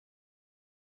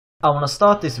I wanna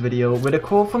start this video with a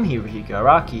quote from Hirohiko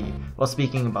Araki while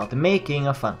speaking about the making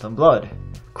of Phantom Blood.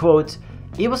 Quote,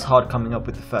 "It was hard coming up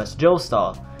with the first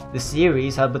Joestar. The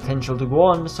series had potential to go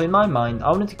on, so in my mind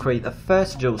I wanted to create a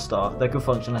first Joestar that could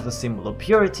function as a symbol of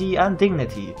purity and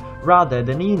dignity, rather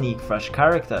than a unique fresh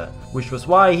character, which was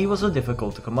why he was so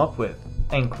difficult to come up with."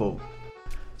 End quote.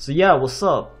 So yeah, what's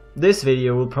up? This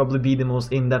video will probably be the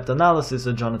most in-depth analysis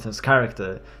of Jonathan's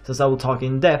character, since I will talk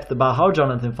in depth about how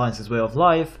Jonathan finds his way of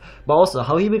life, but also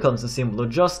how he becomes a symbol of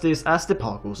justice as the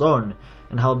part goes on,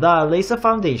 and how that lays a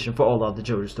foundation for all other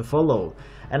JoJos to follow.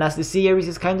 And as the series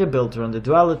is kinda built around the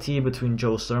duality between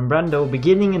Joestar and Brando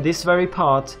beginning in this very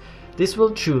part, this will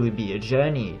truly be a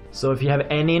journey. So if you have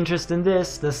any interest in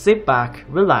this, then sit back,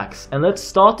 relax, and let's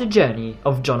start the journey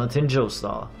of Jonathan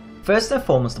Joestar. First and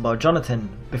foremost about Jonathan,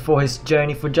 before his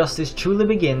journey for justice truly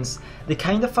begins, the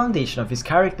kind of foundation of his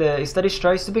character is that he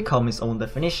strives to become his own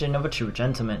definition of a true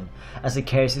gentleman, as he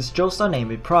carries his Joestar name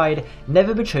with pride,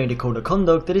 never betraying the code of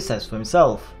conduct that he sets for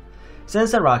himself.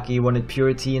 Since Araki wanted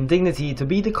purity and dignity to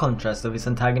be the contrast of his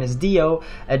antagonist Dio,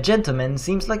 a gentleman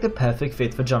seems like the perfect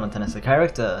fit for Jonathan as a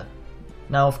character.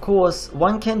 Now of course,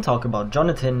 one can't talk about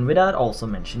Jonathan without also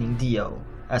mentioning Dio,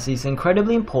 as he's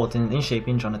incredibly important in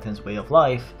shaping Jonathan's way of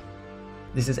life.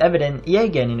 This is evident yet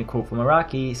again in a quote from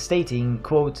Araki stating,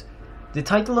 quote, "The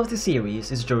title of the series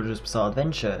is JoJo's Bizarre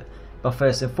Adventure, but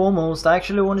first and foremost I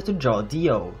actually wanted to draw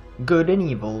Dio, good and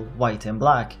evil, white and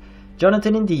black.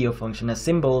 Jonathan and Dio function as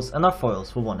symbols and are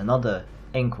foils for one another."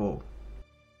 End quote.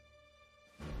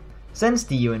 Since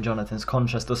Dio and Jonathan's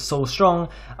contrast was so strong,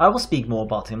 I will speak more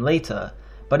about him later,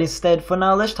 but instead for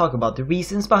now let's talk about the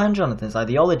reasons behind Jonathan's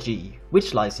ideology,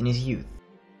 which lies in his youth.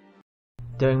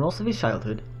 During most of his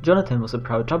childhood, Jonathan was a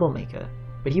proud troublemaker,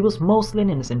 but he was mostly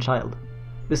an innocent child.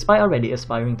 Despite already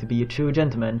aspiring to be a true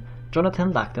gentleman,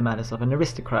 Jonathan lacked the manners of an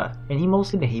aristocrat, and he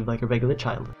mostly behaved like a regular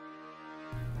child.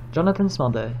 Jonathan's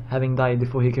mother, having died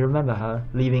before he could remember her,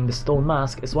 leaving the stone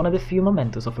mask as one of the few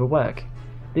mementos of her work.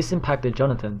 This impacted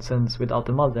Jonathan, since without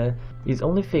the mother, his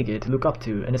only figure to look up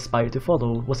to and aspire to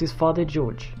follow was his father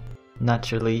George.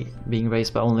 Naturally, being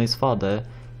raised by only his father,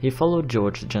 he followed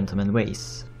George's gentleman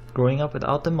ways. Growing up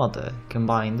without the mother,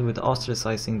 combined with the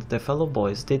ostracizing that their fellow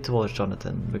boys did towards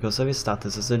Jonathan because of his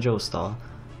status as a Joestar,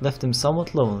 left him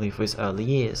somewhat lonely for his early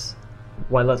years.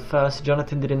 While at first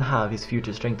Jonathan didn't have his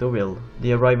future strength or will,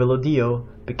 the arrival of Dio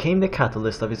became the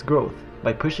catalyst of his growth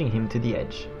by pushing him to the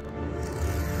edge.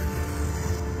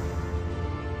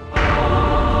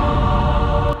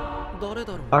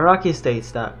 Araki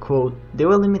states that, quote, "There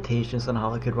were limitations on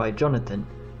how I could write Jonathan,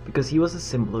 because he was a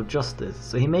symbol of justice,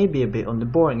 so he may be a bit on the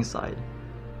boring side.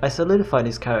 I solidified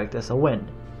his character as I went.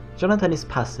 Jonathan is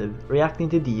passive, reacting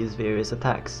to Dio's various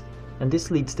attacks, and this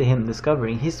leads to him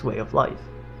discovering his way of life."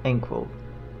 End quote.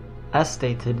 As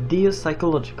stated, Dio's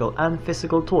psychological and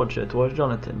physical torture towards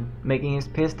Jonathan, making his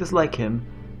peers dislike him,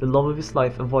 the love of his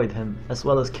life avoid him, as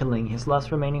well as killing his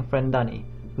last remaining friend Danny,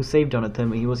 who saved Jonathan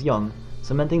when he was young,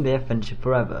 cementing their friendship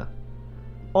forever.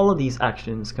 All of these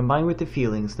actions, combined with the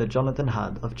feelings that Jonathan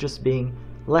had of just being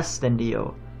less than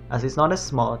Dio, as he's not as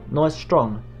smart nor as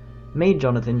strong, made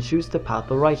Jonathan choose the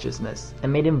path of righteousness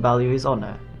and made him value his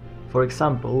honor. For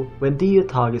example, when Dio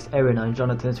targets Erina and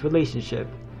Jonathan's relationship,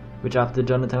 which after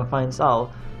Jonathan finds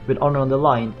out, with honor on the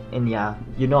line, and yeah,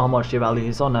 you know how much they value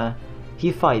his honor,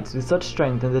 he fights with such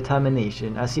strength and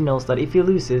determination as he knows that if he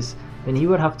loses, then he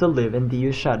would have to live in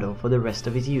Dio's shadow for the rest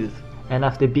of his youth. And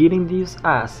after beating Dio's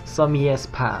ass, some years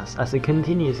pass as he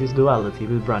continues his duality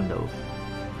with Brando.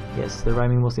 Yes, the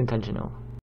rhyming was intentional.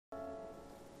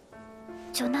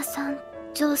 Jonathan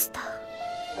Joestar.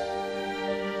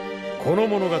 この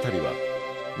物語は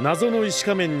謎の石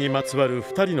仮面にまつわる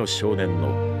2人の少年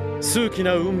の数奇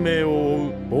な運命を追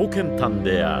う冒険譚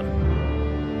である。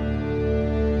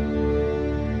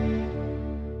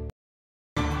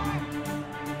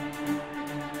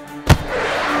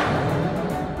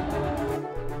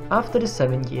After the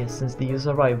 7 years since Dio's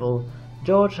arrival,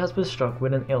 George has been struck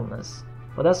with an illness,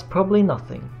 but that's probably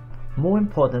nothing. More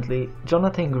importantly,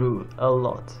 Jonathan grew a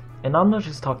lot, and I'm not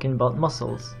just talking about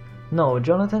muscles. No,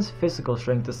 Jonathan's physical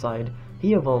strength aside,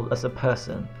 he evolved as a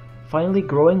person, finally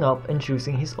growing up and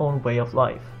choosing his own way of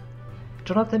life.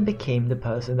 Jonathan became the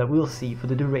person that we'll see for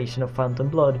the duration of Phantom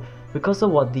Blood because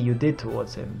of what Dio did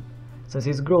towards him, since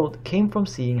his growth came from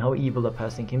seeing how evil a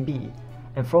person can be,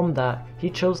 and from that, he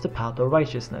chose the path of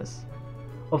righteousness.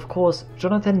 Of course,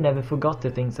 Jonathan never forgot the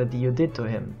things that Dio did to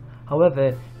him.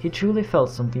 However, he truly felt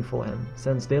something for him,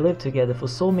 since they lived together for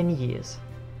so many years.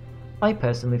 I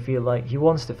personally feel like he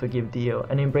wants to forgive Dio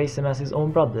and embrace him as his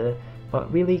own brother,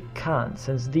 but really can't,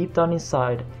 since deep down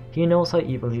inside he knows how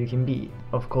evil he can be.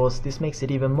 Of course, this makes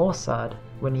it even more sad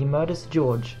when he murders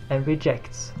George and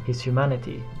rejects his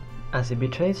humanity, as he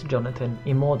betrays Jonathan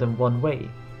in more than one way.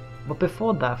 But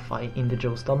before that fight in the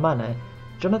Joestar Manor,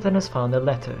 Jonathan has found a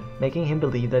letter making him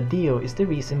believe that Dio is the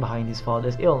reason behind his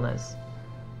father's illness.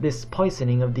 This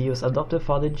poisoning of Dio's adopted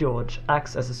father George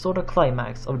acts as a sort of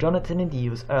climax of Jonathan and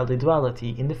Dio's early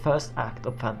duality in the first act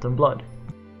of Phantom Blood.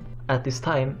 At this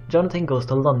time, Jonathan goes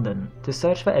to London to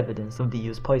search for evidence of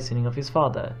Dio's poisoning of his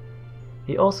father.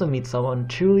 He also meets someone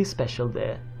truly special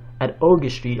there, at Ogre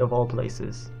Street of all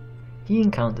places. He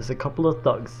encounters a couple of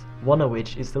thugs, one of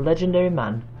which is the legendary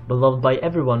man beloved by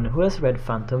everyone who has read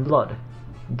Phantom Blood.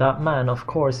 That man, of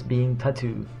course, being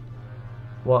Tattoo.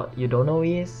 What, you don't know who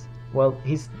he is? Well,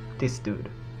 he's this dude.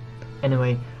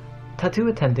 Anyway, Tattoo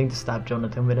attempting to stab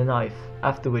Jonathan with a knife,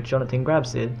 after which Jonathan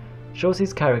grabs it, shows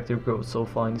his character growth so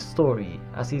far in the story,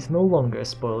 as he's no longer a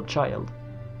spoiled child.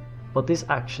 But this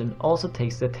action also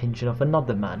takes the attention of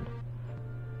another man.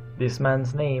 This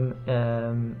man's name,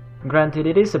 granted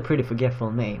it is a pretty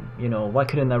forgetful name, you know, why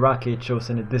couldn't Araki have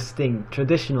chosen a distinct,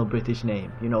 traditional British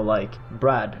name, you know, like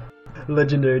Brad.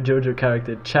 Legendary JoJo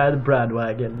character Chad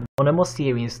Bradwagon. On a more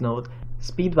serious note,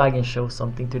 Speedwagon shows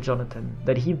something to Jonathan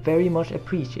that he very much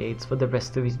appreciates for the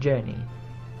rest of his journey.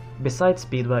 Besides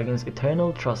Speedwagon's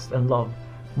eternal trust and love,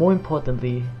 more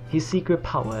importantly, his secret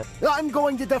power. I'm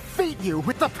going to defeat you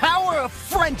with the power of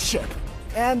friendship!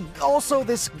 And also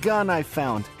this gun I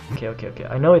found. Okay,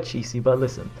 I know it's cheesy, but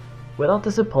listen. Without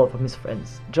the support from his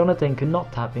friends, Jonathan could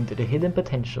not tap into the hidden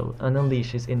potential and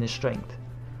unleash his inner strength.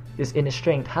 This inner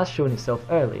strength has shown itself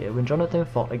earlier when Jonathan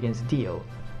fought against Dio.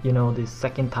 You know, the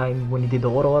second time when he did the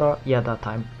Aurora? Yeah, that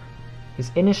time.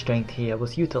 His inner strength here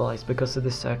was utilized because of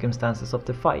the circumstances of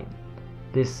the fight.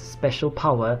 This special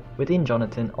power within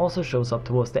Jonathan also shows up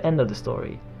towards the end of the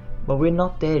story. But we're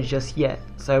not there just yet,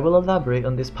 so I will elaborate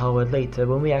on this power later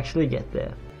when we actually get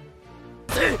there.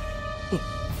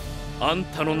 あん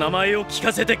たの名前を聞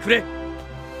かせてくれ。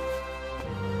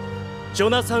ジョ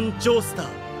ナサン・ジョースタ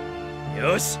ー。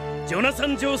よし、ジョナサ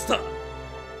ン・ジョースター。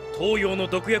東洋の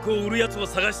毒薬を売るやつを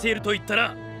探していると言った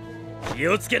ら、気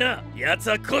をつけな、やつ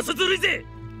はこそずるいぜ。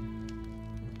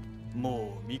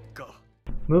もう3日。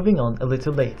Moving on a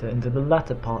little later into the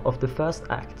latter part of the first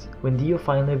act, when Dio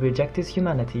finally rejects his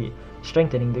humanity,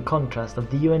 strengthening the contrast of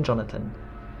Dio and Jonathan.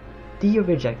 Dio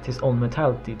rejects his own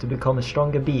mortality to become a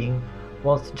stronger being,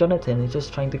 whilst Jonathan is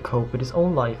just trying to cope with his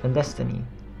own life and destiny.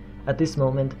 At this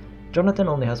moment, Jonathan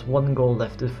only has one goal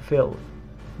left to fulfill,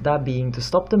 that being to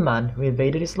stop the man who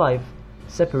invaded his life,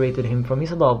 separated him from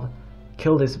his love,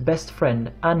 killed his best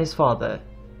friend and his father.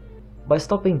 By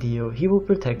stopping Dio, he will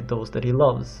protect those that he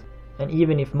loves, and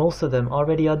even if most of them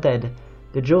already are dead,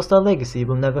 the Joestar legacy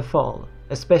will never fall,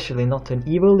 especially not to an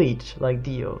evil leech like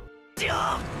Dio.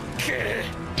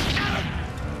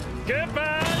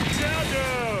 Goodbye,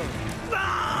 JoJo!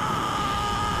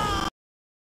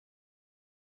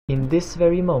 In this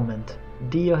very moment,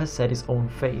 Dio has set his own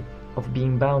fate of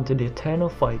being bound to the eternal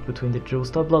fight between the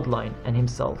Joestar bloodline and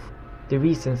himself. The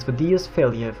reasons for Dio's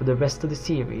failure for the rest of the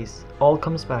series all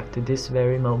comes back to this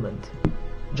very moment.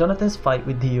 Jonathan's fight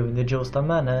with Dio in the Joestar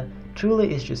Manor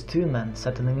truly is just two men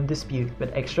settling a dispute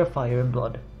with extra fire and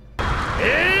blood.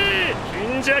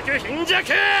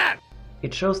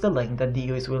 It shows the length that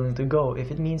Dio is willing to go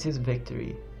if it means his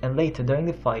victory, and later during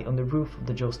the fight on the roof of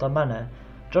the Joestar Manor,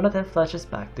 Jonathan flashes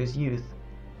back to his youth,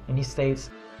 and he states,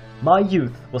 "My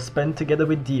youth was spent together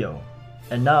with Dio,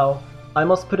 and now I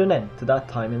must put an end to that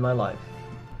time in my life."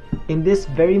 In this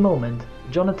very moment,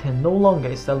 Jonathan no longer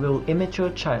is a little immature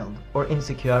child or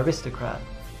insecure aristocrat.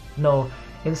 No,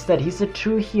 instead he's a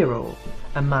true hero,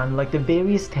 a man like the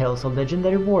various tales of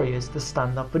legendary warriors that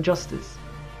stand up for justice.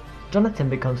 Jonathan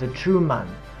becomes a true man,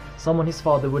 someone his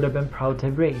father would have been proud to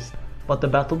have raised, but the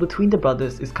battle between the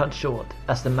brothers is cut short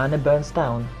as the manor burns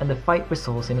down and the fight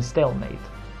results in a stalemate.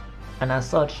 And as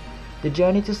such, the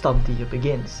journey to stop Dio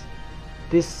begins.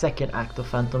 This second act of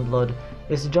Phantom Blood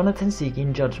is Jonathan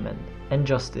seeking judgment and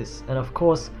justice, and of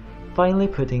course, finally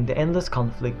putting the endless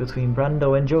conflict between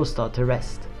Brando and Joestar to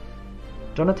rest.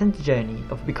 Jonathan's journey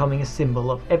of becoming a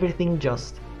symbol of everything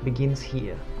just begins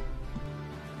here.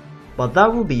 But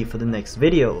that will be for the next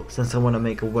video, since I want to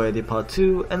make a worthy part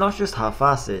 2 and not just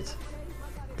half-ass it.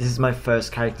 This is my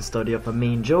first character study of a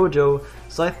main JoJo,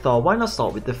 so I thought why not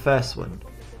start with the first one.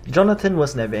 Jonathan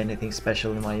was never anything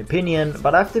special in my opinion,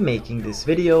 but after making this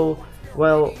video,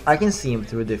 well, I can see him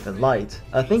through a different light.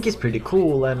 I think he's pretty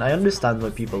cool and I understand why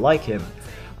people like him.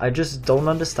 I just don't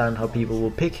understand how people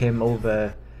will pick him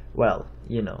over, well,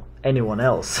 you know, anyone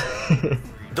else.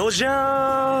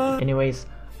 Anyways,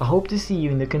 I hope to see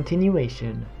you in the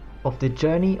continuation of the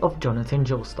journey of Jonathan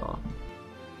Joestar.